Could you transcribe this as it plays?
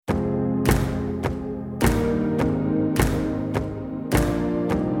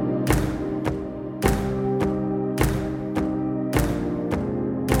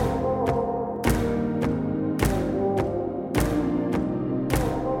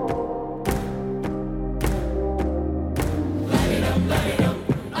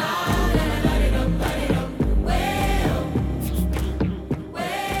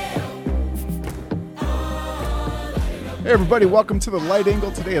Hey everybody, welcome to The Light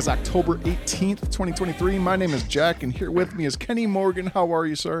Angle. Today is October 18th, 2023. My name is Jack, and here with me is Kenny Morgan. How are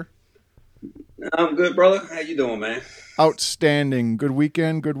you, sir? I'm good, brother. How you doing, man? Outstanding. Good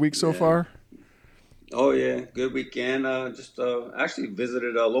weekend, good week so far? Oh, yeah. Good weekend. Just actually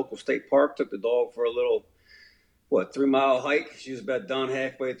visited a local state park, took the dog for a little, 3-mile hike. She was about done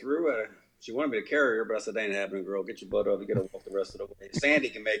halfway through. She wanted me to carry her, but I said, that ain't happening, girl. Get your butt up. You got to walk the rest of the way. Sandy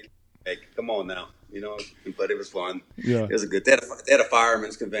can make it. Come on now, but it was fun. Yeah. It was a good. They had a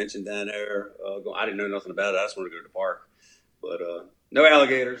fireman's convention down there. I didn't know nothing about it. I just wanted to go to the park, but no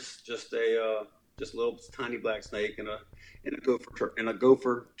alligators. Just a little tiny black snake and a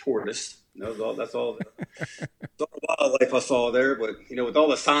gopher tortoise. That's all. That's all the wildlife I saw there. But with all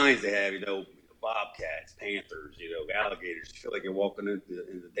the signs they have, bobcats, panthers, alligators. You feel like you're walking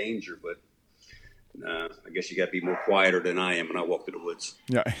into danger, but. I guess you got to be more quieter than I am when I walk through the woods.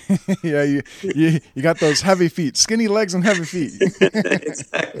 Yeah, yeah. You got those heavy feet, skinny legs and heavy feet.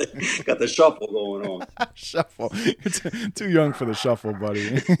 Exactly. Got the shuffle going on. Shuffle. It's too young for the shuffle,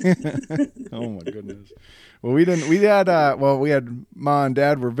 buddy. Oh my goodness. Well, we had Ma and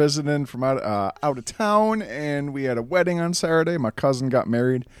Dad were visiting from out of town, and we had a wedding on Saturday. My cousin got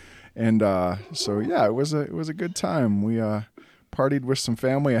married, and so yeah, it was a good time. We partied with some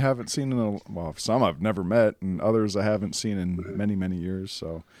family I haven't seen some I've never met, and others I haven't seen in many, many years.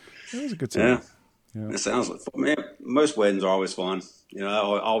 So it was a good time. Yeah. It sounds like fun. Man, most weddings are always fun. I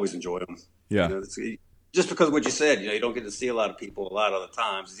always enjoy them. Yeah. Just because of what you said, you don't get to see a lot of people a lot of the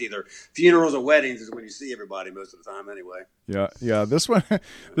times. It's either funerals or weddings is when you see everybody most of the time anyway. Yeah.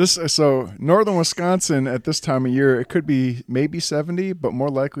 So northern Wisconsin at this time of year, it could be maybe 70, but more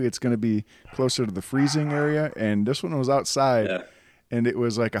likely it's going to be closer to the freezing area. And this one was outside, and it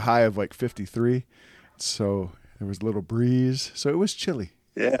was like a high of like 53. So there was a little breeze. So it was chilly.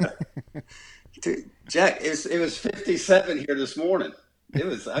 Yeah. Dude, Jack, it was 57 here this morning.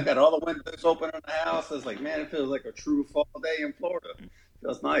 I got all the windows open in the house. I was like, man, it feels like a true fall day in Florida. It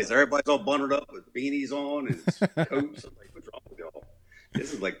feels nice. Everybody's all bundled up with beanies on and coats. I'm like, what's wrong with y'all?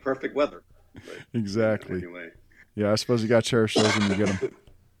 This is like perfect weather. But, exactly. Anyway. Yeah, I suppose you got to cherish those when you get them.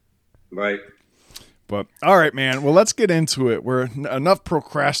 Right. But all right, man. Well, let's get into it. We're enough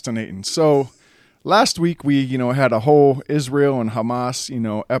procrastinating. So last week we, had a whole Israel and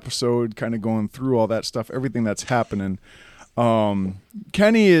Hamas, episode kind of going through all that stuff, everything that's happening.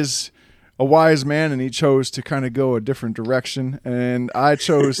 Kenny is a wise man, and he chose to kind of go a different direction, and I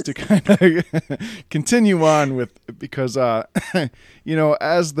chose to kind of continue on with, because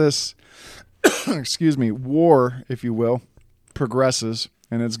as this war, if you will, progresses,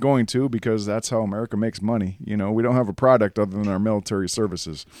 and it's going to, because that's how America makes money. We don't have a product other than our military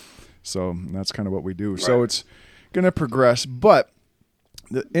services, so that's kind of what we do. Right. So it's going to progress, but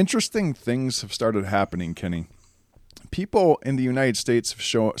the interesting things have started happening, Kenny. People in the United States have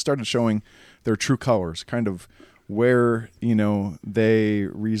started showing their true colors, kind of where, they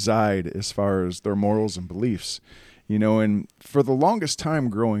reside as far as their morals and beliefs. And for the longest time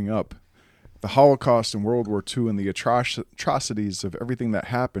growing up, the Holocaust and World War II and the atrocities of everything that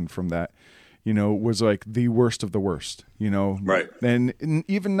happened from that, was like the worst of the worst, Right. And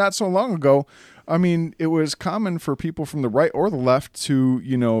even not so long ago, I mean, it was common for people from the right or the left to,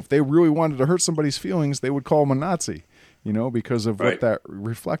 if they really wanted to hurt somebody's feelings, they would call them a Nazi. Because of what that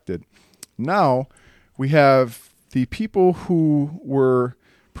reflected. Now we have the people who were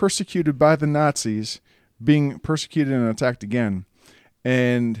persecuted by the Nazis being persecuted and attacked again.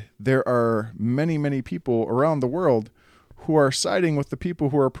 And there are many, many people around the world who are siding with the people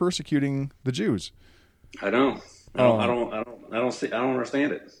who are persecuting the Jews. I don't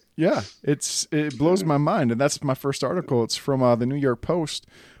understand it. Yeah, it blows my mind. And that's my first article. It's from the New York Post.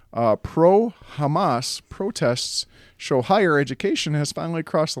 Pro-Hamas protests show higher education has finally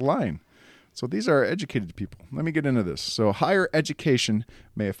crossed the line. So these are educated people. Let me get into this. So higher education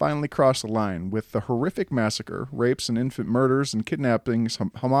may have finally crossed the line with the horrific massacre, rapes, and infant murders and kidnappings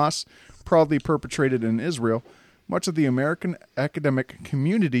Hamas proudly perpetrated in Israel. Much of the American academic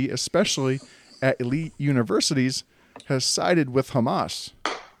community, especially at elite universities, has sided with Hamas.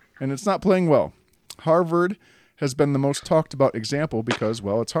 And it's not playing well. Harvard has been the most talked about example because,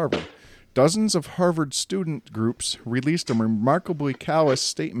 well, it's Harvard. Dozens of Harvard student groups released a remarkably callous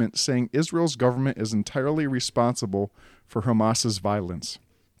statement saying Israel's government is entirely responsible for Hamas's violence.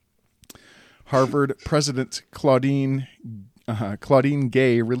 Harvard President Claudine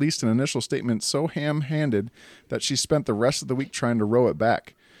Gay released an initial statement so ham-handed that she spent the rest of the week trying to row it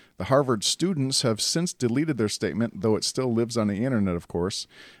back. The Harvard students have since deleted their statement, though it still lives on the internet, of course.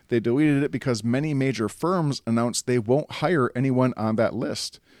 They deleted it because many major firms announced they won't hire anyone on that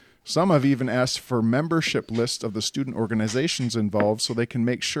list. Some have even asked for membership lists of the student organizations involved so they can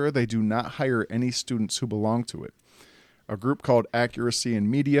make sure they do not hire any students who belong to it. A group called Accuracy in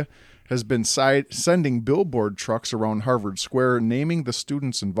Media has been sending billboard trucks around Harvard Square naming the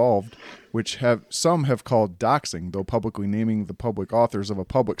students involved, which some have called doxing, though publicly naming the public authors of a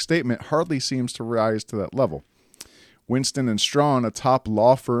public statement hardly seems to rise to that level. Winston & Strawn, a top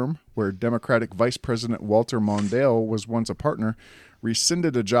law firm where Democratic Vice President Walter Mondale was once a partner,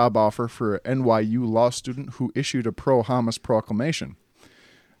 rescinded a job offer for an NYU law student who issued a pro-Hamas proclamation.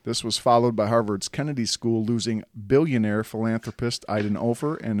 This was followed by Harvard's Kennedy School losing billionaire philanthropist Aiden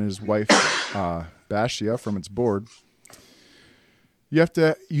Ofer and his wife Bashia from its board. You have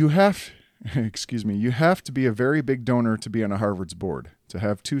to be a very big donor to be on a Harvard's board. To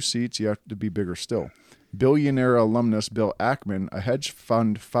have 2 seats, you have to be bigger still. Billionaire alumnus Bill Ackman, a hedge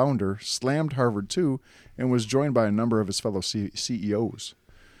fund founder, slammed Harvard too and was joined by a number of his fellow CEOs.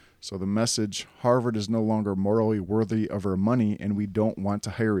 So the message, Harvard is no longer morally worthy of our money and we don't want to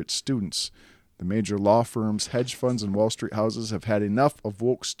hire its students. The major law firms, hedge funds, and Wall Street houses have had enough of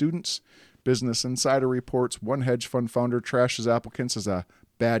woke students. Business Insider reports one hedge fund founder trashes applicants as a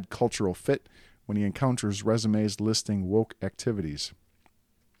bad cultural fit when he encounters resumes listing woke activities.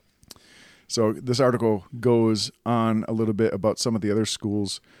 So this article goes on a little bit about some of the other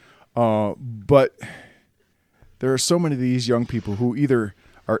schools, but there are so many of these young people who either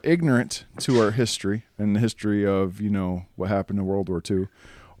are ignorant to our history and the history of, what happened in World War II,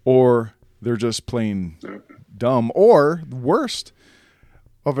 or they're just plain dumb, or worst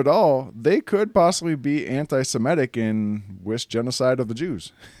of it all, they could possibly be anti-Semitic and wish genocide of the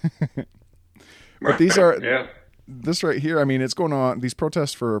Jews. But these are, this right here, it's going on, these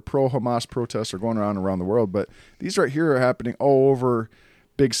protests for pro-Hamas protests are going around the world, but these right here are happening all over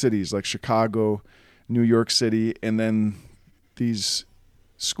big cities like Chicago, New York City, and then these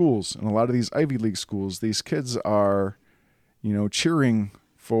schools, and a lot of these Ivy League schools, these kids are, cheering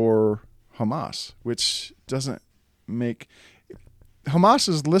for Hamas, which doesn't make... Hamas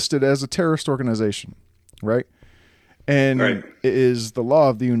is listed as a terrorist organization, right? And It is the law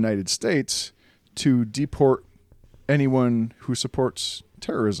of the United States to deport anyone who supports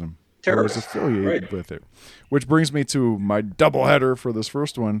terrorism or is affiliated with it. Which brings me to my doubleheader for this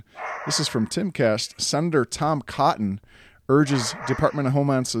first one. This is from Timcast. Senator Tom Cotton urges Department of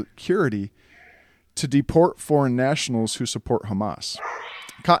Homeland Security to deport foreign nationals who support Hamas.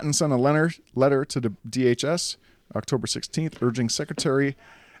 Cotton sent a letter to the DHS October 16th urging Secretary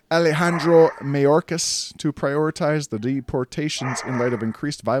Alejandro Mayorkas to prioritize the deportations in light of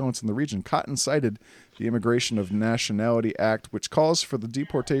increased violence in the region. Cotton cited the Immigration of Nationality Act, which calls for the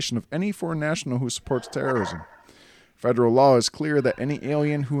deportation of any foreign national who supports terrorism. Federal law is clear that any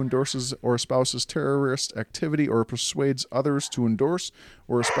alien who endorses or espouses terrorist activity or persuades others to endorse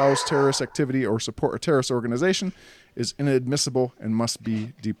or espouse terrorist activity or support a terrorist organization is inadmissible and must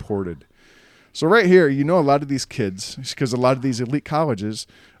be deported. So right here, a lot of these kids, because a lot of these elite colleges,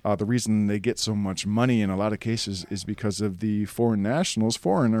 the reason they get so much money in a lot of cases is because of the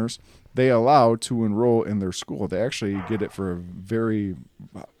foreigners, they allow to enroll in their school. They actually get it for a very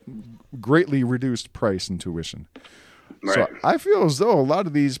greatly reduced price in tuition. Right. So I feel as though a lot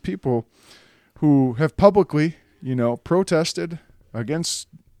of these people who have publicly, protested against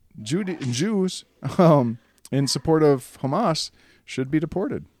Jews in support of Hamas should be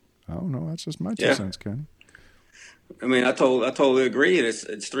deported. I don't know. That's just my 2 cents, Ken. I totally agree. And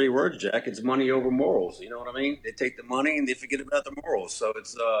it's 3 words, Jack. It's money over morals. You know what I mean? They take the money and they forget about the morals. So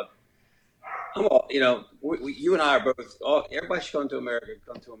it's, you and I are both, everybody should come to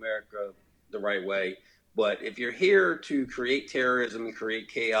America the right way. But if you're here to create terrorism and create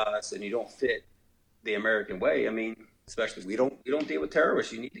chaos and you don't fit the American way, especially we don't deal with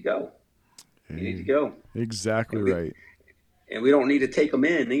terrorists. You need to go. You need to go. Exactly right. And we don't need to take them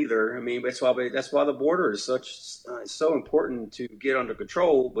in either. That's why the border is so important to get under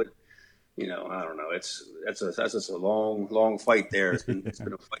control. But I don't know. That's just a long fight there. It's been a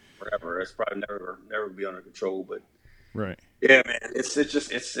fight forever. It's probably never be under control. But right. Yeah, man.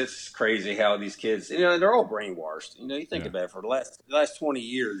 It's crazy how these kids. They're all brainwashed. You think about it for the last 20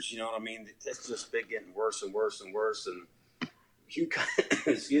 years. You know what I mean? It's just been getting worse and worse and worse. And you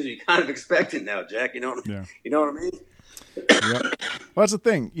kind of expect it now, Jack. You know what I mean? Yep. Well, that's the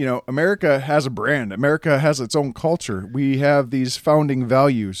thing. America has a brand. America has its own culture. We have these founding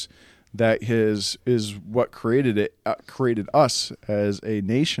values that is what created us as a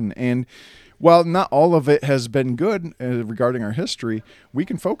nation. And while not all of it has been good regarding our history, we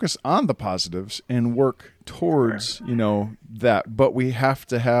can focus on the positives and work towards, that. But we have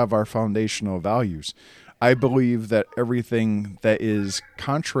to have our foundational values. I believe that everything that is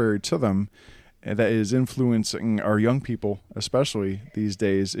contrary to them and that is influencing our young people, especially these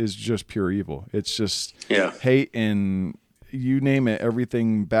days, is just pure evil. It's just hate and you name it,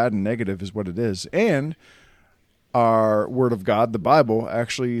 everything bad and negative is what it is. And our word of God, the Bible,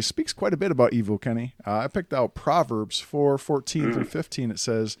 actually speaks quite a bit about evil, Kenny. I picked out Proverbs 4:14 through 15. It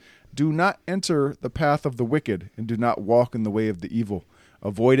says, "Do not enter the path of the wicked and do not walk in the way of the evil.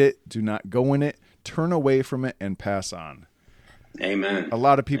 Avoid it, do not go in it, turn away from it and pass on." Amen. A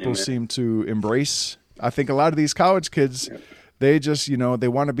lot of people seem to embrace. I think a lot of these college kids, they just, they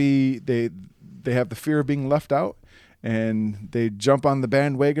want to be, they have the fear of being left out, and they jump on the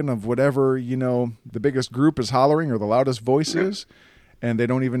bandwagon of whatever, the biggest group is hollering or the loudest voice is, and they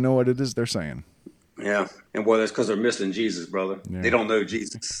don't even know what it is they're saying. Yeah. And well, that's because they're missing Jesus, brother. Yeah. They don't know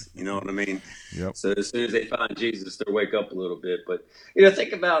Jesus. You know what I mean? Yep. So as soon as they find Jesus, they'll wake up a little bit. But,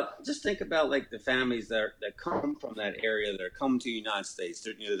 think about like the families that come from that area, that are coming to the United States.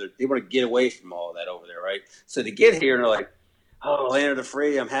 They want to get away from all that over there, right? So they get here and they're like, oh, land of the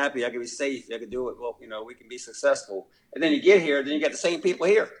free, I'm happy, I can be safe, I can do it. Well, we can be successful. And then you get here, then you got the same people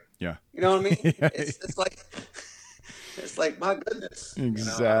here. Yeah. You know what I mean? Yeah. It's like, my goodness.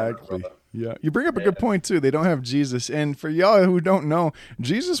 Exactly. Yeah. You bring up a good point too. They don't have Jesus. And for y'all who don't know,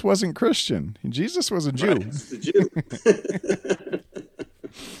 Jesus wasn't Christian. Jesus was a Jew. Right. It's the Jew.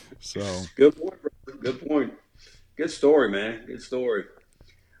 So good point, brother. Good point. Good story, man. Good story.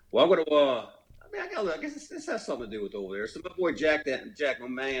 Well, I'm gonna I guess this has something to do with over there. So my boy Jack, my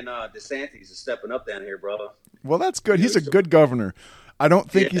man DeSantis is stepping up down here, brother. Well, that's good. He's a good governor. I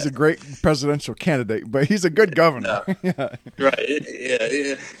don't think he's a great presidential candidate, but he's a good governor. No. Yeah. Right.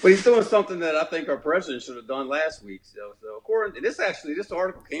 Yeah. But he's doing something that I think our president should have done last week. So according to this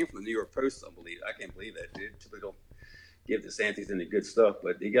article came from the New York Post. I can't believe that, dude. They don't give DeSantis any good stuff,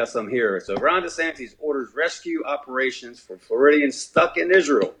 but he got some here. So Ron DeSantis orders rescue operations for Floridians stuck in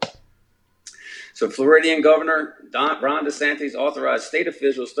Israel. So Floridian Governor Ron DeSantis authorized state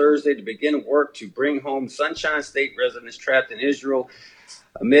officials Thursday to begin work to bring home Sunshine State residents trapped in Israel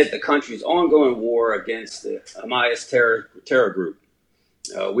amid the country's ongoing war against the Hamas terror group.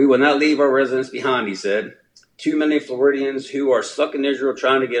 We will not leave our residents behind, he said. Too many Floridians who are stuck in Israel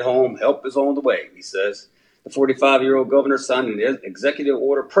trying to get home. Help is on the way, he says. The 45-year-old governor signed an executive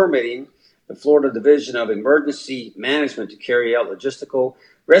order permitting the Florida Division of Emergency Management to carry out logistical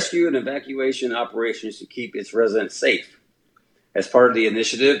rescue and evacuation operations to keep its residents safe. As part of the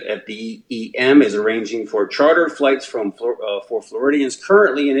initiative, FDEM is arranging for chartered flights for Floridians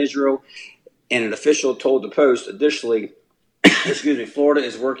currently in Israel, and an official told the Post. Additionally, Florida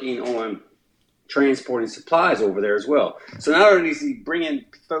is working on transporting supplies over there as well. So not only is he bringing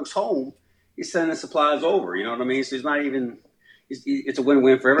folks home, he's sending supplies over. You know what I mean? So it's not even. It's a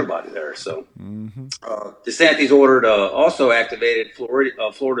win-win for everybody there. So DeSantis ordered also activated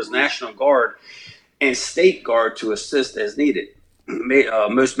Florida's National Guard and State Guard to assist as needed.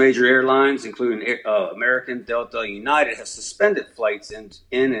 Most major airlines, including American, Delta, and United, have suspended flights in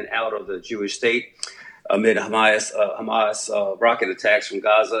and out of the Jewish state amid Hamas rocket attacks from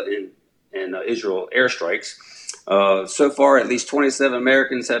Gaza and Israel airstrikes. So far, at least 27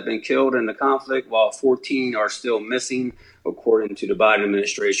 Americans have been killed in the conflict, while 14 are still missing, according to the Biden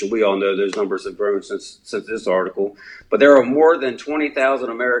administration. We all know those numbers have grown since this article. But there are more than 20,000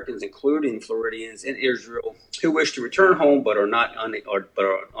 Americans, including Floridians, in Israel who wish to return home but are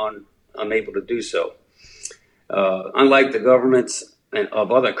unable to do so. Unlike the governments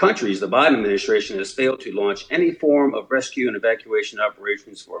of other countries, the Biden administration has failed to launch any form of rescue and evacuation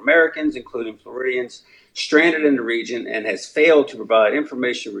operations for Americans, including Floridians, stranded in the region, and has failed to provide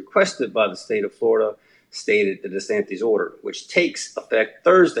information requested by the state of Florida, stated the DeSantis order, which takes effect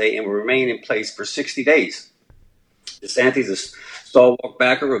Thursday and will remain in place for 60 days. DeSantis, a stalwart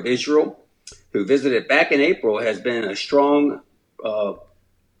backer of Israel, who visited back in April, has been a strong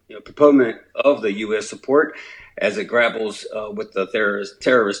proponent of the U.S. support as it grapples with the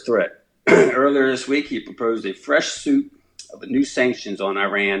terrorist threat. Earlier this week, he proposed a fresh suit of new sanctions on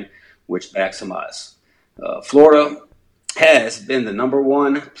Iran, which backs Hamas. Florida has been the number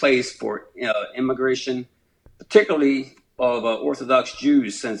one place for immigration, particularly of Orthodox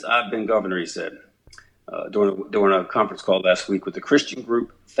Jews, since I've been governor, he said, during a conference call last week with the Christian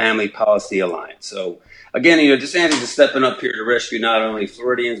group Family Policy Alliance. So, again, DeSantis is stepping up here to rescue not only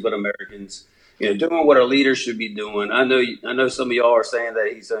Floridians, but Americans, doing what our leaders should be doing. I know some of y'all are saying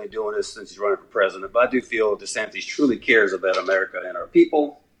that he's only doing this since he's running for president, but I do feel DeSantis truly cares about America and our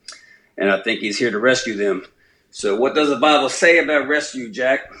people, and I think he's here to rescue them. So what does the Bible say about rescue,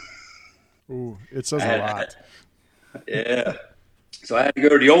 Jack? Ooh, it says a lot. Yeah. So I had to go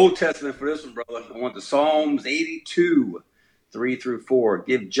to the Old Testament for this one, brother. I went to Psalms 82, 3 through 4.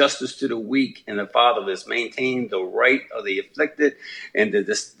 Give justice to the weak and the fatherless. Maintain the right of the afflicted and the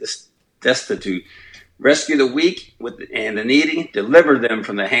destitute. Rescue the weak and the needy. Deliver them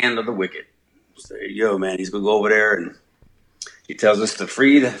from the hand of the wicked. So there you go, man. He's going to go over there and he tells us to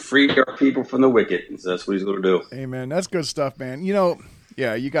free our people from the wicked. So that's what he's going to do. Amen. That's good stuff, man. You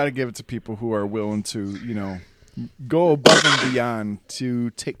got to give it to people who are willing to, go above and beyond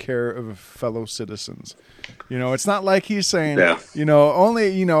to take care of fellow citizens. It's not like he's saying,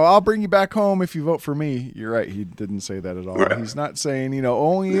 only, I'll bring you back home if you vote for me. You're right. He didn't say that at all. Right. He's not saying,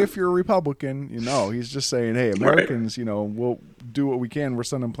 only if you're a Republican. He's just saying, hey, Americans, we'll do what we can. We're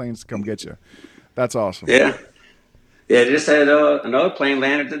sending planes to come get you. That's awesome. Yeah. Yeah, they just had another plane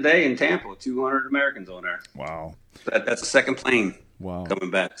landed today in Tampa. 200 Americans on there. Wow. That's the second plane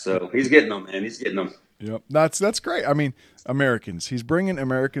coming back. So he's getting them, man. He's getting them. Yep, that's great. I mean, Americans. He's bringing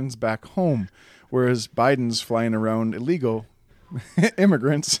Americans back home, whereas Biden's flying around illegal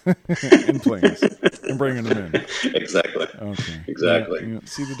immigrants in planes and bringing them in. Exactly. Okay. Exactly.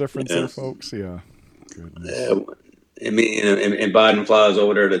 See the difference there, folks? Yeah. Goodness. Yeah. I mean, and Biden flies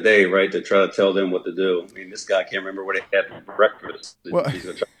over there today, right, to try to tell them what to do. I mean, this guy can't remember what they had for breakfast. Well, he's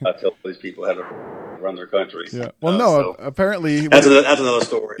going to try to tell these people how to run their country. Yeah. Well, apparently that's another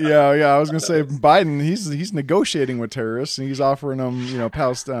story. Yeah. I was going to say Biden. He's negotiating with terrorists, and he's offering them,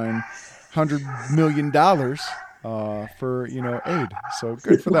 Palestine, $100 million for aid. So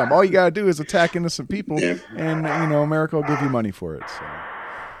good for them. All you got to do is attack innocent people, and America will give you money for it. So.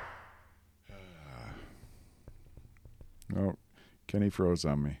 Oh, Kenny froze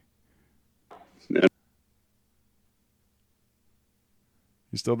on me. No.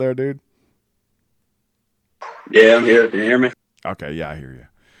 You still there, dude? Yeah, I'm here. Can you hear me? Okay, yeah, I hear you.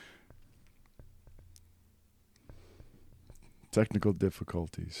 Technical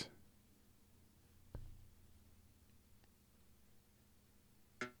difficulties.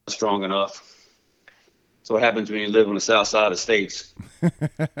 Strong enough. So what happens when you live on the south side of the states?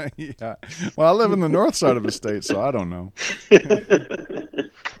 Yeah. Well, I live in the north side of the state, so I don't know.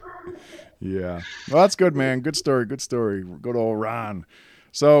 Yeah. Well, that's good, man. Good story. Good story. Good old Ron.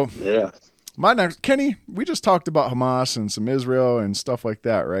 So, yeah. My next, Kenny, we just talked about Hamas and some Israel and stuff like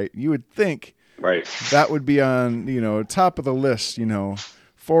that, right? You would think that would be on, top of the list,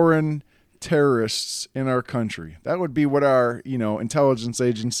 foreign terrorists in our country. That would be what our, intelligence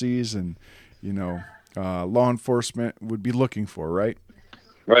agencies and, law enforcement would be looking for, right?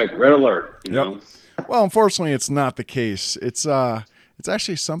 Right. Red alert. You know? Well, unfortunately, it's not the case. It's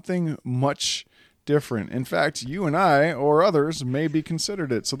actually something much different. In fact, you and I or others may be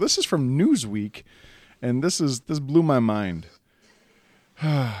considered it. So this is from Newsweek, and this blew my mind.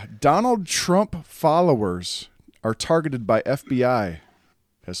 Donald Trump followers are targeted by FBI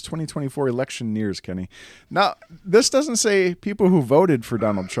as 2024 election nears, Kenny. Now, this doesn't say people who voted for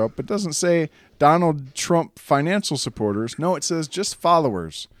Donald Trump. It doesn't say Donald Trump financial supporters. No, it says just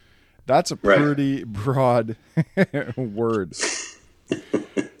followers. That's a pretty broad word.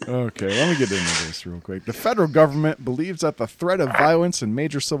 Okay, let me get into this real quick. The federal government believes that the threat of violence and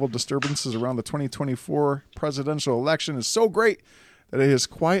major civil disturbances around the 2024 presidential election is so great that it has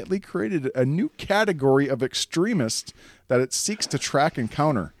quietly created a new category of extremists that it seeks to track and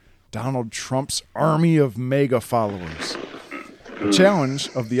counter: Donald Trump's army of MAGA followers. The challenge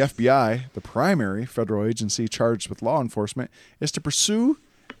of the FBI, the primary federal agency charged with law enforcement, is to pursue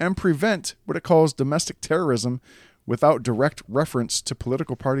and prevent what it calls domestic terrorism without direct reference to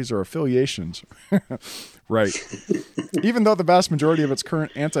political parties or affiliations. Right. Even though the vast majority of its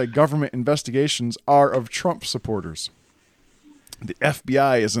current anti-government investigations are of Trump supporters. The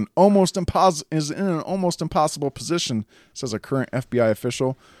FBI is in an almost impossible position, says a current FBI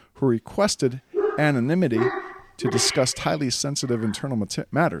official who requested anonymity to discuss highly sensitive internal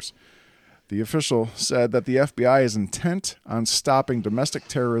matters. The official said that the FBI is intent on stopping domestic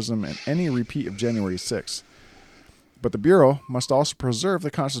terrorism and any repeat of January 6th. But the Bureau must also preserve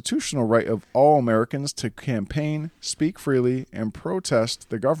the constitutional right of all Americans to campaign, speak freely, and protest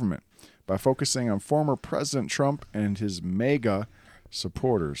the government by focusing on former President Trump and his MAGA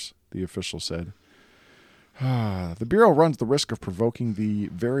supporters, the official said. The Bureau runs the risk of provoking the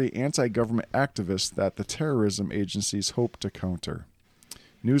very anti-government activists that the terrorism agencies hope to counter.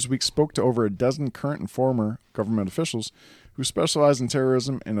 Newsweek spoke to over a dozen current and former government officials who specialize in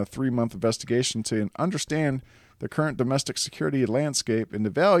terrorism in a 3-month investigation to understand the current domestic security landscape and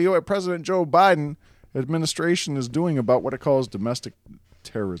evaluate what President Joe Biden administration is doing about what it calls domestic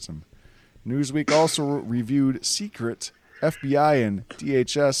terrorism. Newsweek also reviewed secret FBI and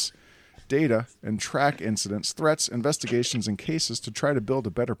DHS data and track incidents, threats, investigations, and cases to try to build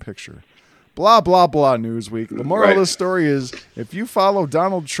a better picture. Blah, blah, blah, Newsweek. The moral of the story is if you follow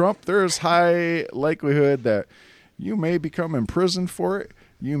Donald Trump, there's high likelihood that you may become imprisoned for it.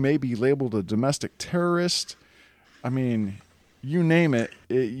 You may be labeled a domestic terrorist. I mean, you name it.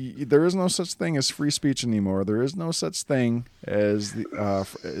 There is no such thing as free speech anymore. There is no such thing as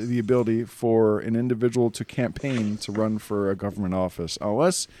the ability for an individual to campaign to run for a government office,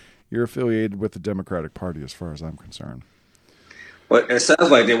 unless you're affiliated with the Democratic Party, as far as I'm concerned. Well, it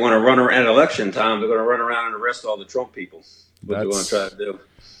sounds like they want to run around at election time. They're going to run around and arrest all the Trump people. What they're going to try to do.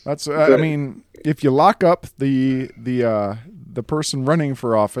 That's. I mean, if you lock up the person running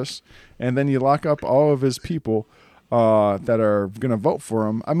for office, and then you lock up all of his people that are going to vote for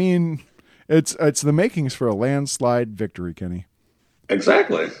him, I mean, it's the makings for a landslide victory, Kenny.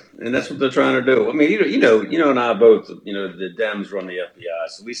 Exactly, and that's what they're trying to do. I mean, you know, and I both, the Dems run the FBI,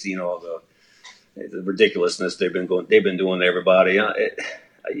 so we've seen all the ridiculousness they've been doing to everybody.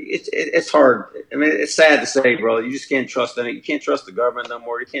 It's hard. I mean, it's sad to say, bro. You just can't trust any. You can't trust the government no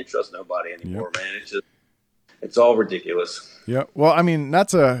more. You can't trust nobody anymore, man. It's all ridiculous. Yeah. Well, I mean, not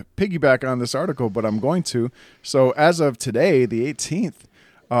to piggyback on this article, but I'm going to. So as of today, the 18th,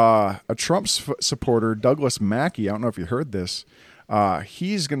 a Trump supporter, Douglas Mackey, I don't know if you heard this,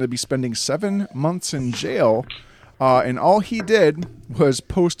 he's going to be spending 7 months in jail. And all he did was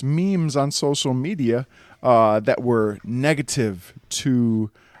post memes on social media that were negative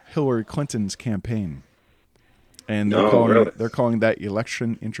to Hillary Clinton's campaign. And they're calling that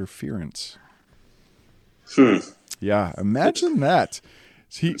election interference. Yeah, imagine that.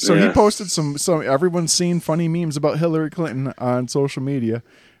 He posted some everyone's seen funny memes about Hillary Clinton on social media,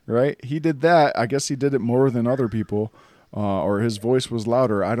 right? He did that. I guess he did it more than other people, or his voice was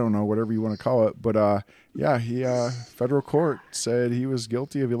louder. I don't know, whatever you want to call it. But federal court said he was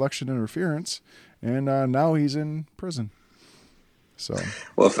guilty of election interference, and now he's in prison. So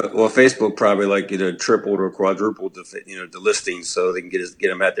well, Facebook probably tripled or quadrupled the listings so they can get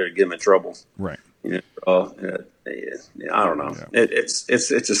him out there to get him in trouble. Right. I don't know. Yeah. It's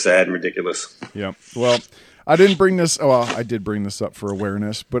just sad and ridiculous. Yeah. Well, I didn't bring this. Well, I did bring this up for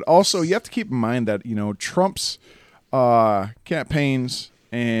awareness, but also you have to keep in mind that Trump's campaigns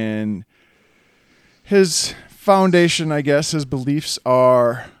and his foundation, I guess, his beliefs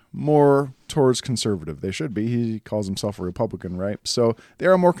are more towards conservative. They should be. He calls himself a Republican, right? So they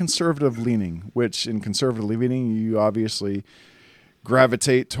are more conservative leaning, which in conservative leaning, you obviously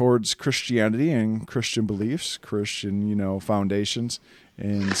gravitate towards Christianity and Christian beliefs, Christian, foundations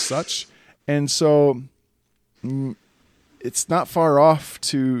and such. And so it's not far off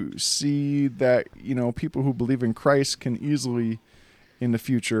to see that, people who believe in Christ can easily in the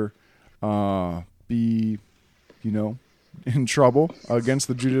future be, in trouble against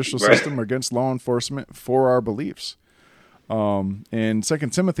the judicial system, against law enforcement for our beliefs. And 2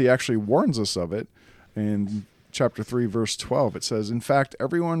 Timothy actually warns us of it. In chapter 3, verse 12, it says, "In fact,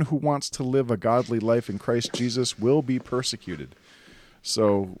 everyone who wants to live a godly life in Christ Jesus will be persecuted."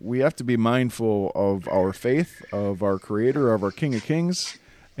 So we have to be mindful of our faith, of our Creator, of our King of Kings.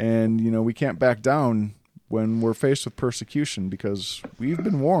 And, we can't back down when we're faced with persecution because we've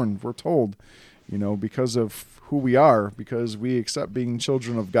been warned, we're told, because of who we are, because we accept being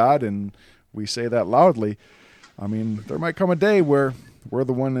children of God and we say that loudly. I mean, there might come a day where we're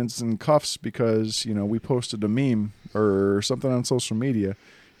the one that's in cuffs because, we posted a meme or something on social media,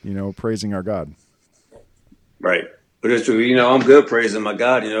 praising our God. Right. But it's true. I'm good praising my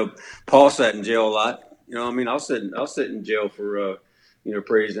God. Paul sat in jail a lot. I'll sit in jail for,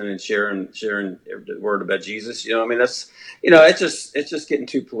 praising and sharing the word about Jesus. That's, it's just getting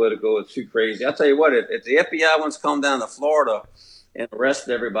too political. It's too crazy. I'll tell you what, if the FBI wants to come down to Florida and arrest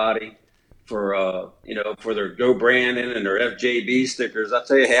everybody for their Go Brandon and their FJB stickers, I'll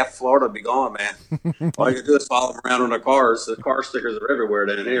tell you, half Florida will be gone, man. All you do is follow them around on their cars. The car stickers are everywhere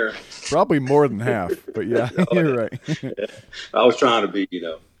down here. Probably more than half, but yeah, you're right. I was trying to be,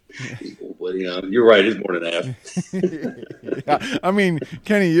 but you're right. It's more than half. Yeah, I mean,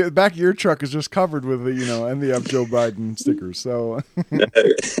 Kenny, the back of your truck is just covered with the, and the Joe Biden stickers. So.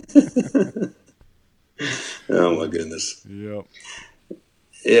 Oh my goodness. Yep.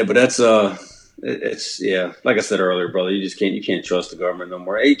 Yeah, but that's like I said earlier, brother. You can't trust the government no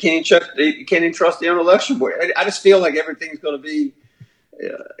more. You can't even trust the own election board. I just feel like everything's going to be,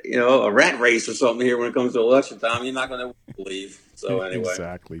 a rat race or something here when it comes to election time. You're not going to believe. So anyway,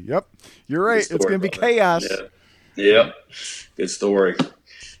 exactly. Yep, you're right. It's going to be chaos. Yeah. Yep. Good story.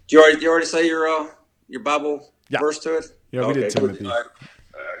 Did you already say your Bible verse to it? Yeah, we did, Timothy. All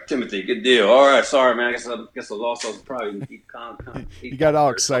Timothy, good deal. All right, sorry, man. I guess I lost. I was probably You got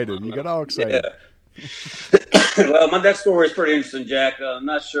all excited. Yeah. Well, my next story is pretty interesting, Jack. I'm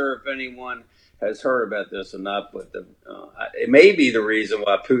not sure if anyone has heard about this or not, but it may be the reason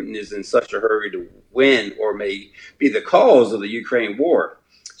why Putin is in such a hurry to win, or may be the cause of the Ukraine war.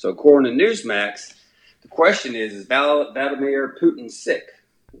 So, according to Newsmax, the question is Vladimir Putin sick?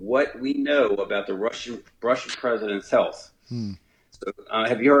 What we know about the Russian president's health. So,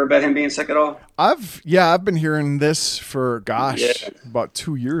 have you heard about him being sick at all? I've been hearing this for about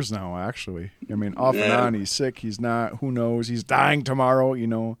 2 years now. Actually, I mean, off and on, he's sick. He's not. Who knows? He's dying tomorrow. You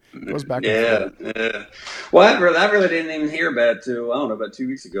know, it goes back and forth. Yeah. Well, I really didn't even hear about it till, I don't know, about 2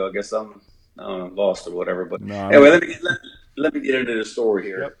 weeks ago. I guess I'm lost or whatever. But anyway, let me get into the story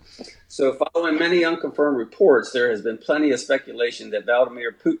here. Yep. So, following many unconfirmed reports, there has been plenty of speculation that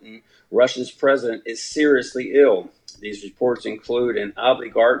Vladimir Putin, Russia's president, is seriously ill. These reports include an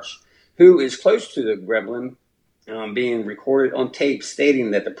oligarch who is close to the Kremlin being recorded on tape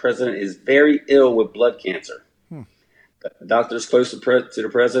stating that the president is very ill with blood cancer. Doctors close to the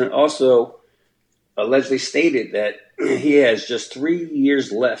president also allegedly stated that he has just 3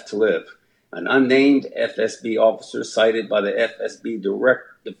 years left to live. An unnamed FSB officer cited by the FSB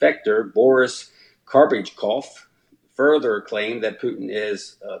defector Boris Karbychkov further claimed that Putin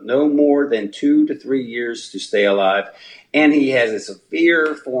is no more than 2 to 3 years to stay alive, and he has a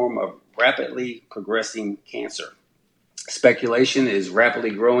severe form of rapidly progressing cancer. Speculation is rapidly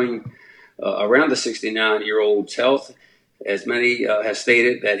growing around the 69-year-old's health, as many have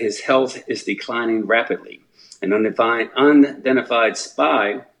stated that his health is declining rapidly. An unidentified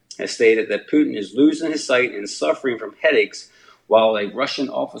spy has stated that Putin is losing his sight and suffering from headaches, while a Russian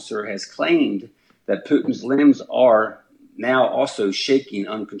officer has claimed that Putin's limbs are now also shaking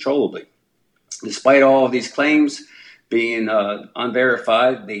uncontrollably. Despite all of these claims being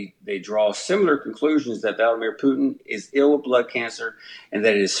unverified, they draw similar conclusions that Vladimir Putin is ill with blood cancer and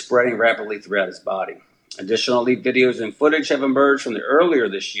that it is spreading rapidly throughout his body. Additionally, videos and footage have emerged from earlier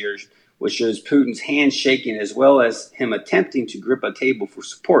this year, which shows Putin's hands shaking as well as him attempting to grip a table for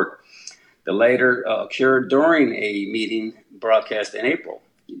support. The latter occurred during a meeting broadcast in April.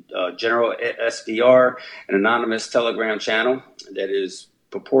 General SVR, an anonymous Telegram channel that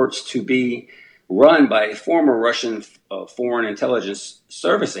purports to be run by a former Russian Foreign Intelligence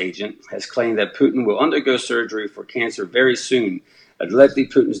Service agent, has claimed that Putin will undergo surgery for cancer very soon. Allegedly,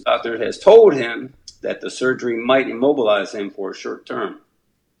 Putin's doctor has told him that the surgery might immobilize him for a short term.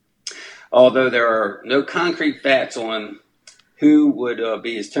 Although there are no concrete facts on who would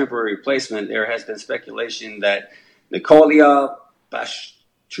be his temporary replacement, there has been speculation that tLa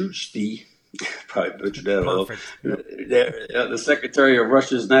probably butchered that all. The Secretary of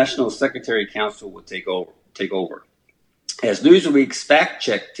Russia's National Security Council will take over. As Newsweek's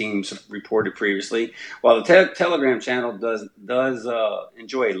fact-check teams reported previously, while the Telegram channel does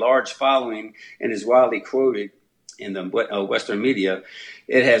enjoy a large following and is widely quoted in the Western media,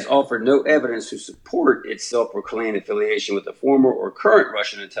 it has offered no evidence to support its self-proclaimed affiliation with the former or current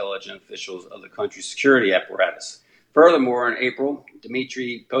Russian intelligence officials of the country's security apparatus. Furthermore, in April,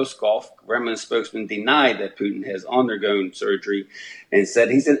 Dmitry Peskov, Kremlin spokesman, denied that Putin has undergone surgery and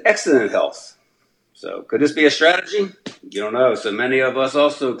said he's in excellent health. So could this be a strategy? You don't know. So many of us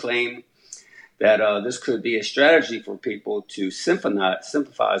also claim that this could be a strategy for people to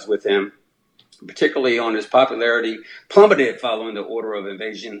sympathize with him, particularly on his popularity plummeted following the order of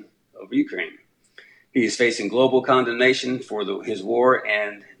invasion of Ukraine. He is facing global condemnation for his war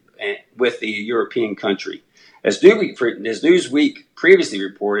and with the European country. As Newsweek previously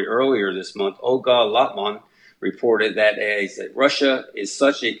reported earlier this month, Olga Lotman reported that as Russia is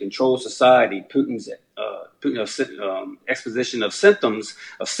such a controlled society, Putin's exposition of symptoms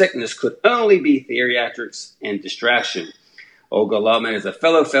of sickness could only be theatrics and distraction. Olga Lotman is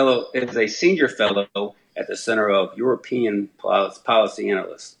a senior fellow at the Center of European Policy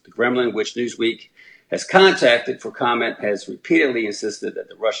Analysts. The Kremlin, which Newsweek has contacted for comment, has repeatedly insisted that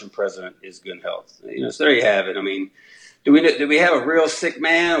the Russian president is good in health. So there you have it. I mean, do we have a real sick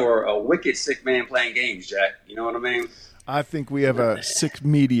man or a wicked sick man playing games, Jack? You know what I mean? I think we have a sick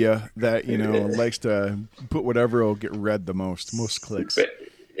media that likes to put whatever will get read the most clicks.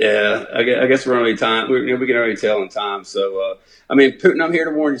 Yeah, I guess we're only time. We can already tell in time. So, Putin, I'm here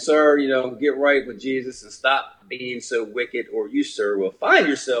to warn you, sir. Get right with Jesus and stop being so wicked, or you, sir, will find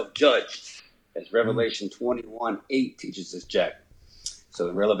yourself judged, as Revelation 21:8 teaches us, Jack. So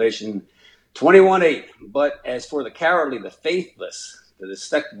in Revelation 21:8, but as for the cowardly, the faithless, the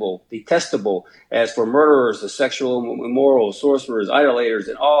detestable, as for murderers, the sexual immoral, sorcerers, idolaters,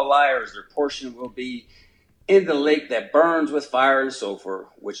 and all liars, their portion will be in the lake that burns with fire and sulfur,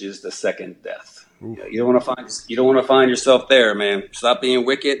 which is the second death. You don't want to find yourself there, man. Stop being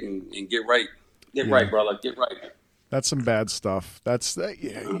wicked and get right. Get right, brother. Get right. That's some bad stuff.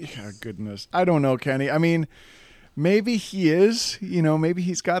 Goodness. I don't know, Kenny. I mean, maybe he is, maybe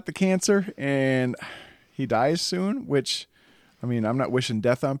he's got the cancer and he dies soon, which, I mean, I'm not wishing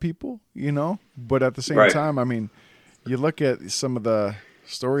death on people, but at the same time, I mean, you look at some of the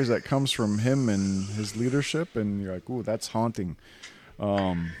stories that comes from him and his leadership and you're like, ooh, that's haunting.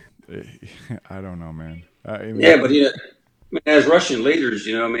 I don't know, man. But as Russian leaders,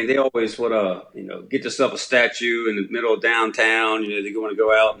 they always want to, get yourself a statue in the middle of downtown. They want to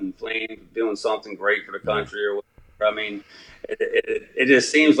go out and claim doing something great for the country or whatever. I mean, it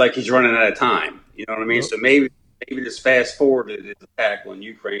just seems like he's running out of time. You know what I mean? So maybe just fast forward to the attack on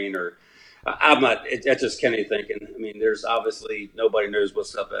Ukraine or I'm not. That's just Kenny thinking. I mean, there's obviously nobody knows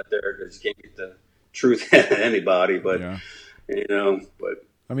what's up out there because you can't get the truth out of anybody. But but.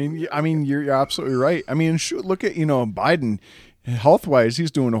 I mean, you're absolutely right. I mean, look at, Biden, health-wise,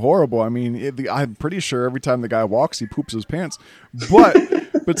 he's doing horrible. I mean, I'm pretty sure every time the guy walks, he poops his pants.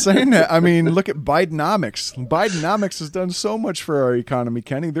 But saying that, I mean, look at Bidenomics. Bidenomics has done so much for our economy,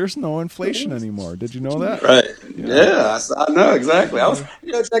 Kenny. There's no inflation anymore. Did you know that? Right. Yeah, I know exactly. I was,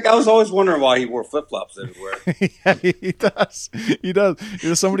 I was always wondering why he wore flip-flops everywhere. Yeah, he does. He does.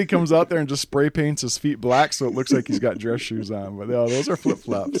 Somebody comes out there and just spray paints his feet black so it looks like he's got dress shoes on. But those are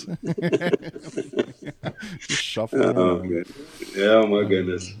flip-flops. Just shuffling around. Yeah, my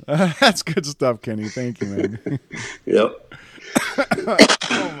goodness. That's good stuff, Kenny. Thank you, man. Yep.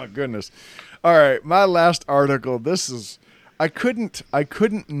 Oh my goodness. All right, my last article. I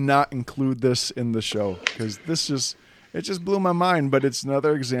couldn't not include this in the show because it just blew my mind, but it's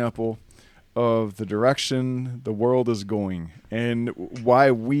another example of the direction the world is going and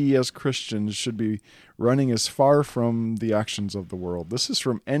why we as Christians should be running as far from the actions of the world. This is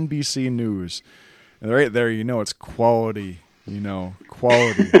from NBC News. And right there, it's quality,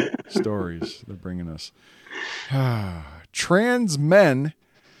 quality stories they're bringing us. Trans men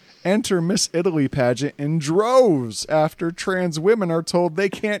enter Miss Italy pageant in droves after trans women are told they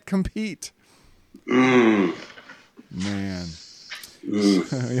can't compete. Man.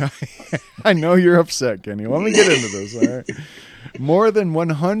 I know you're upset, Kenny. Let me get into this, all right? More than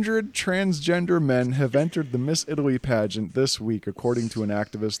 100 transgender men have entered the Miss Italy pageant this week, according to an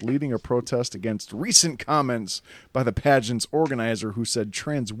activist leading a protest against recent comments by the pageant's organizer who said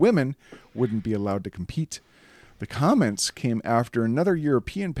trans women wouldn't be allowed to compete. The comments came after another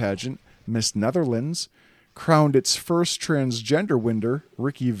European pageant, Miss Netherlands, crowned its first transgender winner,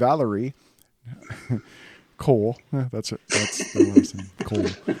 Ricky Valerie Cole. That's the last name,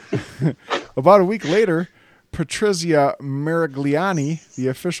 Cole. About a week later, Patrizia Merigliani, the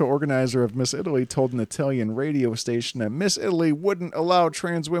official organizer of Miss Italy, told an Italian radio station that Miss Italy wouldn't allow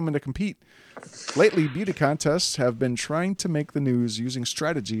trans women to compete. Lately, beauty contests have been trying to make the news using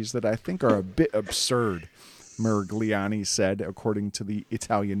strategies that I think are a bit absurd, Merigliani said, according to the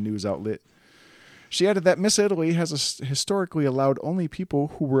Italian news outlet. She added that Miss Italy has historically allowed only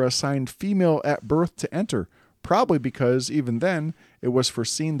people who were assigned female at birth to enter, probably because even then it was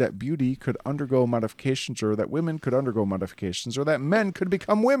foreseen that beauty could undergo modifications or that women could undergo modifications or that men could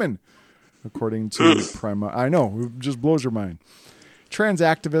become women, according to Prima. I know, it just blows your mind. Trans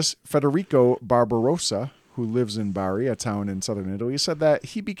activist Federico Barbarossa, who lives in Bari, a town in southern Italy, said that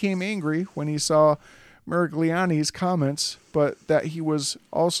he became angry when he saw Merigliani's comments, but that he was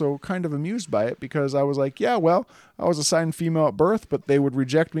also kind of amused by it because I was like, yeah, well, I was assigned female at birth, but they would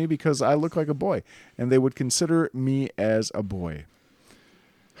reject me because I look like a boy, and they would consider me as a boy.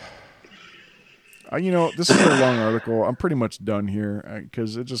 This is a long article. I'm pretty much done here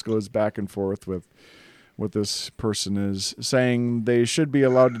because it just goes back and forth with what this person is saying they should be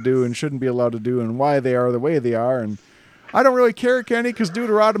allowed to do and shouldn't be allowed to do and why they are the way they are. And I don't really care, Kenny, because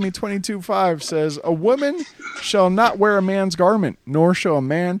Deuteronomy 22:5 says, a woman shall not wear a man's garment, nor shall a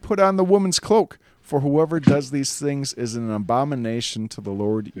man put on the woman's cloak, for whoever does these things is an abomination to the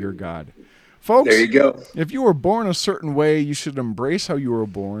Lord your God. Folks, there you go. If you were born a certain way, you should embrace how you were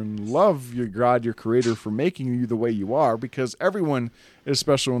born, love your God, your Creator, for making you the way you are, because everyone is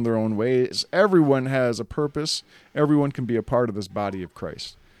special in their own ways. Everyone has a purpose. Everyone can be a part of this body of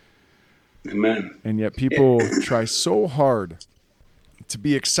Christ. Amen. And yet people try so hard to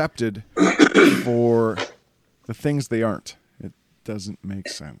be accepted for the things they aren't. It doesn't make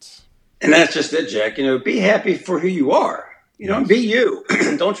sense. And that's just it, Jack. Be happy for who you are. Be you.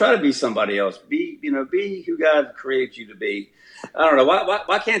 Don't try to be somebody else. Be who God created you to be. I don't know.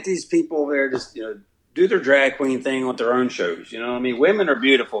 Why can't these people over there just, do their drag queen thing on their own shows. You know what I mean? Women are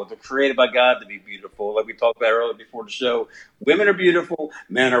beautiful. They're created by God to be beautiful. Like we talked about earlier before the show, women are beautiful,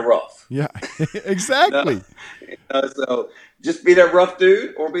 men are rough. Yeah, exactly. So just be that rough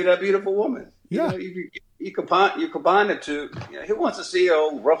dude or be that beautiful woman. Yeah. You combine the two. You know, who wants to see a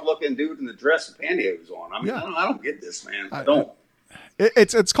rough looking dude in the dress and pantyhose on? I mean, Yeah. I don't get this, man. I don't.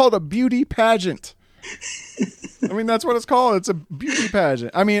 It's called a beauty pageant. I mean, that's what it's called. It's a beauty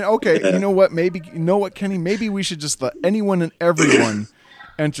pageant. I mean, okay, you know what? Maybe, Kenny? Maybe we should just let anyone and everyone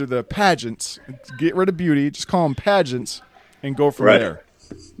enter the pageants. Get rid of beauty. Just call them pageants and go from there.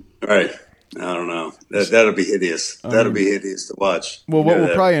 Right. I don't know. That'll be hideous. That'll be hideous to watch. Well, what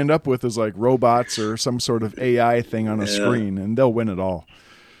we'll probably end up with is like robots or some sort of AI thing on a screen, and they'll win it all.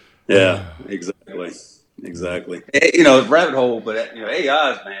 Yeah, exactly. You know, rabbit hole, but you know,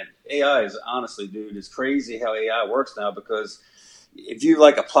 AI is honestly, dude, it's crazy how AI works now, because if you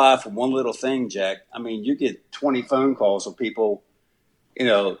like apply for one little thing, Jack, I mean, you get 20 phone calls from people, you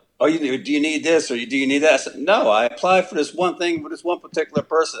know, do you need this or do you need that? I said, no, I applied for this one thing with this one particular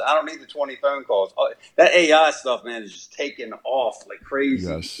person. I don't need the 20 phone calls. That AI stuff, man, is just taking off like crazy.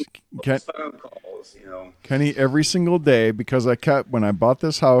 Yes. Phone calls, you know. Kenny, every single day, because when I bought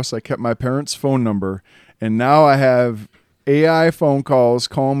this house, I kept my parents' phone number, and now I have AI phone calls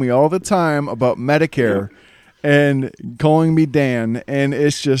calling me all the time about Medicare and calling me Dan, and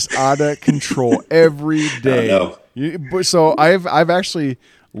it's just out of control every day. I know. So I've actually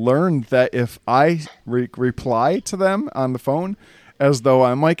learned that if I reply to them on the phone as though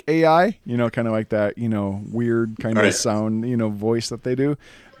I'm like AI, you know, kind of like that, you know, weird kind of sound, you know, voice that they do,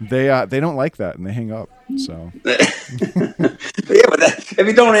 they don't like that and they hang up. So but if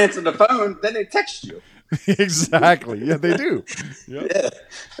you don't answer the phone, then they text you. Exactly. Yeah, they do. Yep.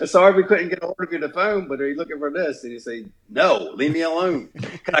 Yeah. Sorry we couldn't get a hold of you on the phone, but are you looking for this? And you say, no, leave me alone.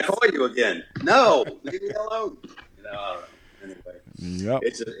 Can I call you again? No, leave me alone. You know, I don't know. Anyway,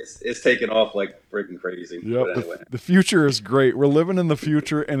 it's taking off like freaking crazy. Yep. But anyway. The future is great. We're living in the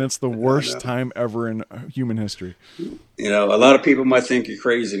future, and it's the worst time ever in human history. You know, a lot of people might think you're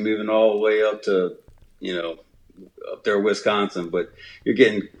crazy moving all the way up to, you know, up there in Wisconsin, but you're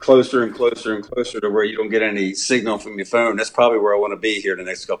getting closer and closer and closer to where you don't get any signal from your phone. That's probably where I want to be here the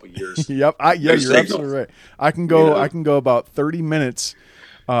next couple of years. Yep. You're absolutely right. I can go about 30 minutes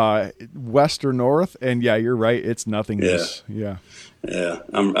west or north, and you're right. It's nothingness. Yeah.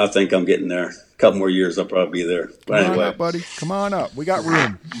 I think I'm getting there. A couple more years, I'll probably be there. But Come on up, buddy. Come on up. We got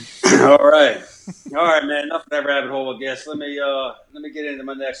room. All right, man. Enough of that rabbit hole, I guess. Let me get into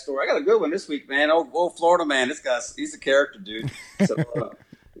my next story. I got a good one this week, man. Old Florida man. This guy's he's a character, dude. So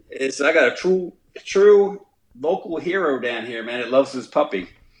I got a true local hero down here, man. That loves his puppy.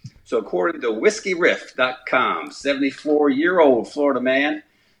 So according to WhiskeyRiff.com, 74-year-old Florida man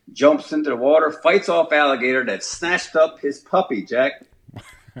jumps into the water, fights off alligator that snatched up his puppy, Jack.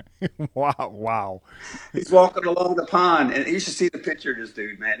 Wow. He's walking along the pond, and you should see the picture of this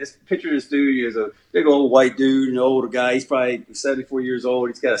dude, man. This picture of this dude is a big old white dude, an older guy. He's probably 74 years old.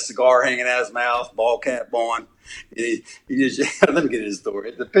 He's got a cigar hanging out of his mouth, ball cap on. He just, let me get his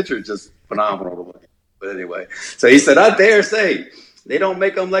story. The picture is just phenomenal to look at. But anyway, so he said, I dare say they don't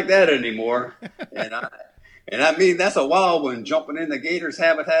make them like that anymore. And I mean, that's a wild one, jumping in the gator's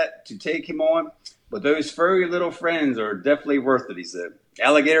habitat to take him on. But those furry little friends are definitely worth it, he said.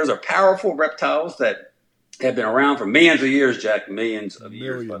 Alligators are powerful reptiles that have been around for millions of years, Jack. Millions of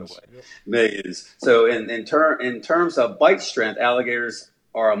years, by the way. Yep. Millions. So in terms of bite strength, alligators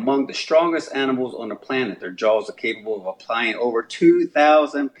are among the strongest animals on the planet. Their jaws are capable of applying over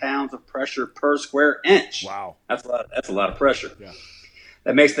 2,000 pounds of pressure per square inch. Wow. That's a lot of pressure. Yeah.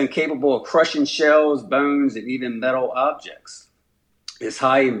 That makes them capable of crushing shells, bones, and even metal objects. This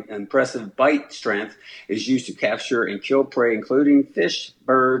high impressive bite strength is used to capture and kill prey, including fish,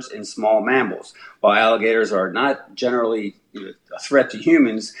 birds, and small mammals. While alligators are not generally a threat to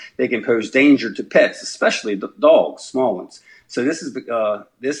humans, they can pose danger to pets, especially dogs, small ones. So this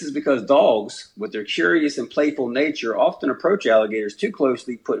is because dogs, with their curious and playful nature, often approach alligators too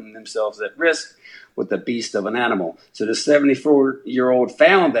closely, putting themselves at risk with the beast of an animal. So the 74-year-old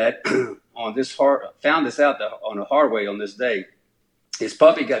found that on this out on a hard way on this day. His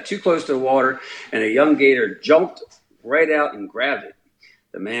puppy got too close to the water, and a young gator jumped right out and grabbed it.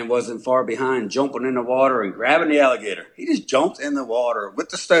 The man wasn't far behind, jumping in the water and grabbing the alligator. He just jumped in the water with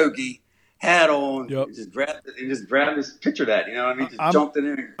the stogie, hat on. Yep. He just grabbed his. Picture that, you know what I mean? Just jumped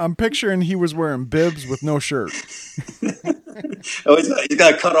in there. I'm picturing he was wearing bibs with no shirt. Oh, he's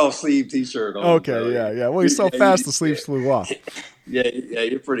got a cut-off sleeve T-shirt on. Okay, yeah. Well, he's so fast the sleeves flew off. Yeah,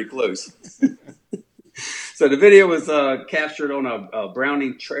 you're pretty close. So the video was captured on a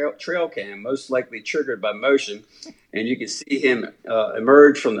Browning trail cam, most likely triggered by motion. And you can see him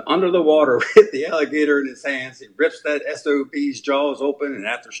emerge from under the water with the alligator in his hands. He rips that SOB's jaws open, and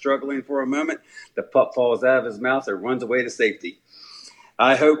after struggling for a moment, the pup falls out of his mouth and runs away to safety.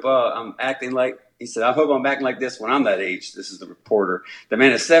 I hope I'm acting like, he said, I hope I'm acting like this when I'm that age. This is the reporter. The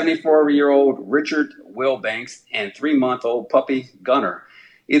man is 74-year-old Richard Wilbanks and 3-month-old puppy Gunner.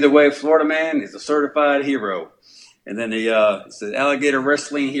 Either way, Florida man is a certified hero. And then the said, alligator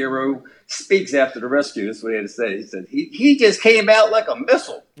wrestling hero speaks after the rescue. That's what he had to say. He said, he just came out like a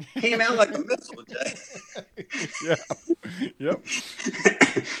missile. Came out like a missile, Jay. Yeah. Yep.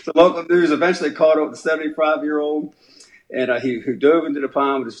 So local news eventually caught up with the 75-year-old, and who dove into the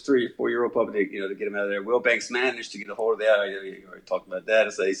pond with his 3 or 4-year-old puppy, to get him out of there. Wilbanks managed to get a hold of the alligator. You already talked about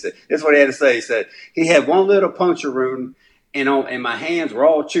that. So he said, this is what he had to say. He said, he had one little puncture wound, and my hands were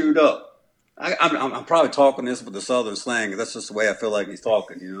all chewed up. I'm probably talking this with the southern slang. That's just the way I feel like he's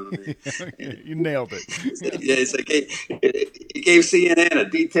talking. You know what I mean? You nailed it. Yeah, he gave CNN a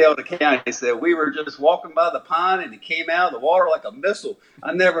detailed account. He said, we were just walking by the pond, and he came out of the water like a missile.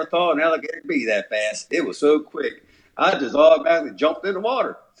 I never thought an alligator could be that fast. It was so quick. I just automatically jumped in the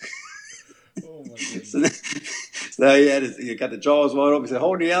water. Oh, my goodness. So he got the jaws wide open. He said,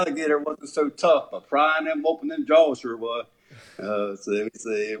 holding the alligator wasn't so tough, but prying them open them jaws sure was. What else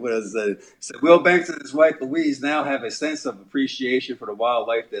is that? So Wilbanks and his wife Louise now have a sense of appreciation for the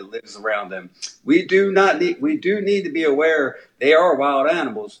wildlife that lives around them. We do need to be aware they are wild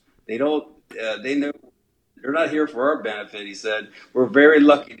animals. They know they're not here for our benefit. He said, we're very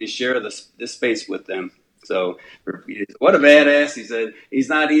lucky to share this space with them. So what a badass. He said he's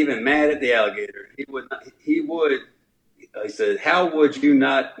not even mad at the alligator. He said, how would you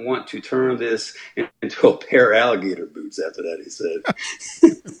not want to turn this into a pair of alligator boots after that, he said.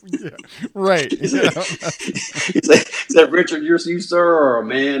 Yeah, right. Yeah. he said, Richard, you, sir, are a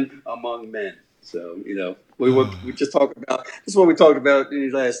man among men. So, we just talked about, this is what we talked about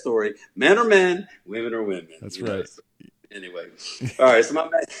in the last story. Men are men, women are women. That's right. So, anyway, all right.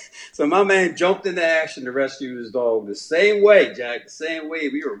 So my man jumped into action to rescue his dog the same way, Jack, the same way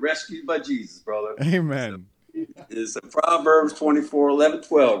we were rescued by Jesus, brother. Amen. So, it's Proverbs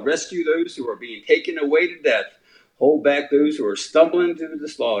 24:11-12. Rescue those who are being taken away to death. Hold back those who are stumbling to the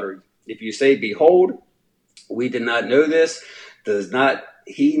slaughter. If you say, behold, we did not know this, does not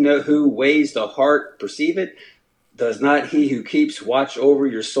he know who weighs the heart perceive it? Does not he who keeps watch over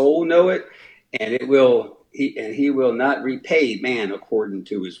your soul know it? And he will not repay man according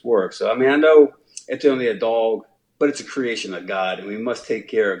to his work. So, I know it's only a dog, but it's a creation of God, and we must take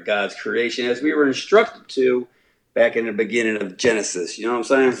care of God's creation as we were instructed to back in the beginning of Genesis. You know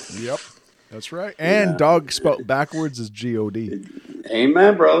what I'm saying? Yep, that's right. And dog spelled backwards is G-O-D.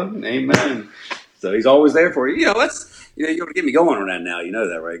 Amen, brother. Amen. So he's always there for you. You're going to get me going on that now. You know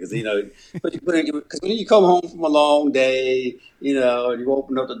that, right? Because, because when you come home from a long day, and you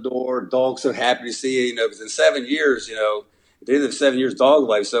open up the door, dog's so happy to see you, because in 7 years, they live 7 years dog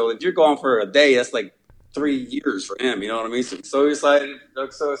life. So if you're gone for a day, that's like 3 years for him, you know what I mean? So excited,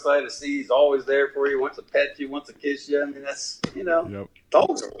 so excited to see he's always there for you, wants to pet you, wants to kiss you. I mean, that's, Yep.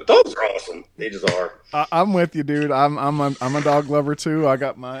 Dogs are awesome. They just are. I'm with you, dude. I'm a dog lover too. I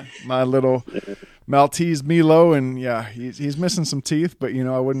got my little Maltese Milo, and yeah, he's missing some teeth, but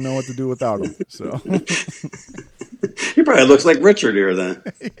I wouldn't know what to do without him. So he probably looks like Richard here then.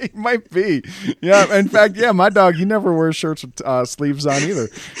 He might be. Yeah, in fact, my dog, he never wears shirts with sleeves on either.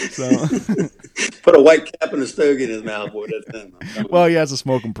 So put a white cap and a stogie in his mouth, boy. That's him. Well, he has a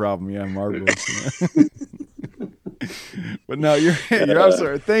smoking problem. Yeah, marvelous. But no, you're absolutely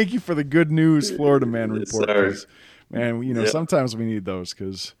right. Thank you for the good news, Florida Man report. Yes, man, sometimes we need those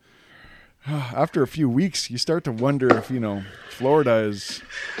because after a few weeks, you start to wonder if Florida is,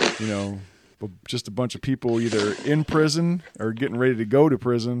 just a bunch of people either in prison or getting ready to go to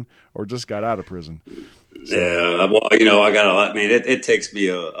prison or just got out of prison. So. Yeah, well, I got a lot. Man, it takes me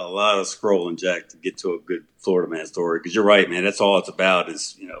a lot of scrolling, Jack, to get to a good Florida Man story. Because you're right, man. That's all it's about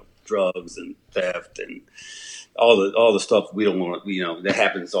is drugs and theft and all the stuff we don't want. That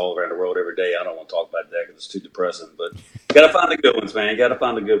happens all around the world every day. I don't want to talk about that because it's too depressing. But you got to find the good ones, man. You got to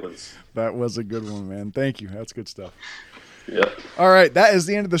find the good ones. That was a good one, man. Thank you. That's good stuff. Yep. All right, that is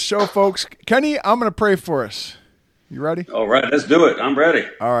the end of the show, folks. Kenny, I'm going to pray for us. You ready? All right, let's do it. I'm ready.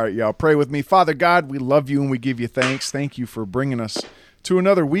 All right, y'all. Pray with me. Father God, we love you and we give you thanks. Thank you for bringing us to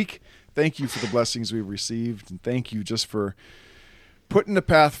another week. Thank you for the blessings we've received. And thank you just for putting the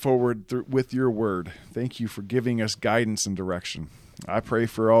path forward with your word. Thank you for giving us guidance and direction. I pray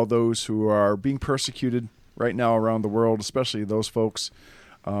for all those who are being persecuted right now around the world, especially those folks,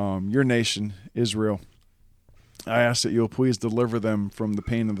 your nation, Israel. I ask that you will please deliver them from the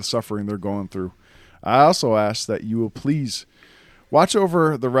pain and the suffering they're going through. I also ask that you will please watch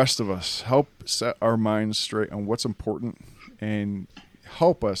over the rest of us, help set our minds straight on what's important, and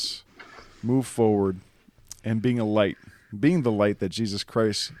help us move forward and being the light that Jesus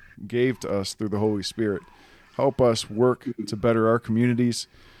Christ gave to us through the Holy Spirit. Help us work to better our communities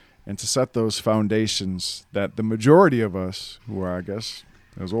and to set those foundations that the majority of us, who are, I guess,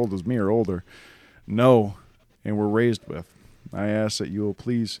 as old as me or older, know and were raised with. I ask that you will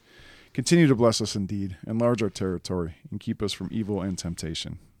please continue to bless us indeed, enlarge our territory, and keep us from evil and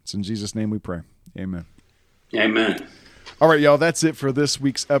temptation. It's in Jesus' name we pray. Amen. Amen. All right, y'all, that's it for this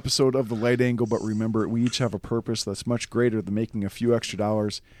week's episode of The Light Angle. But remember, we each have a purpose that's much greater than making a few extra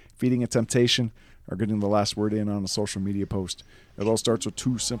dollars, feeding a temptation, or getting the last word in on a social media post. It all starts with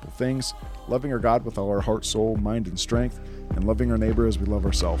two simple things: loving our God with all our heart, soul, mind, and strength, and loving our neighbor as we love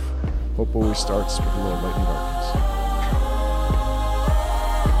ourselves. Hope always starts with a little light in the darkness.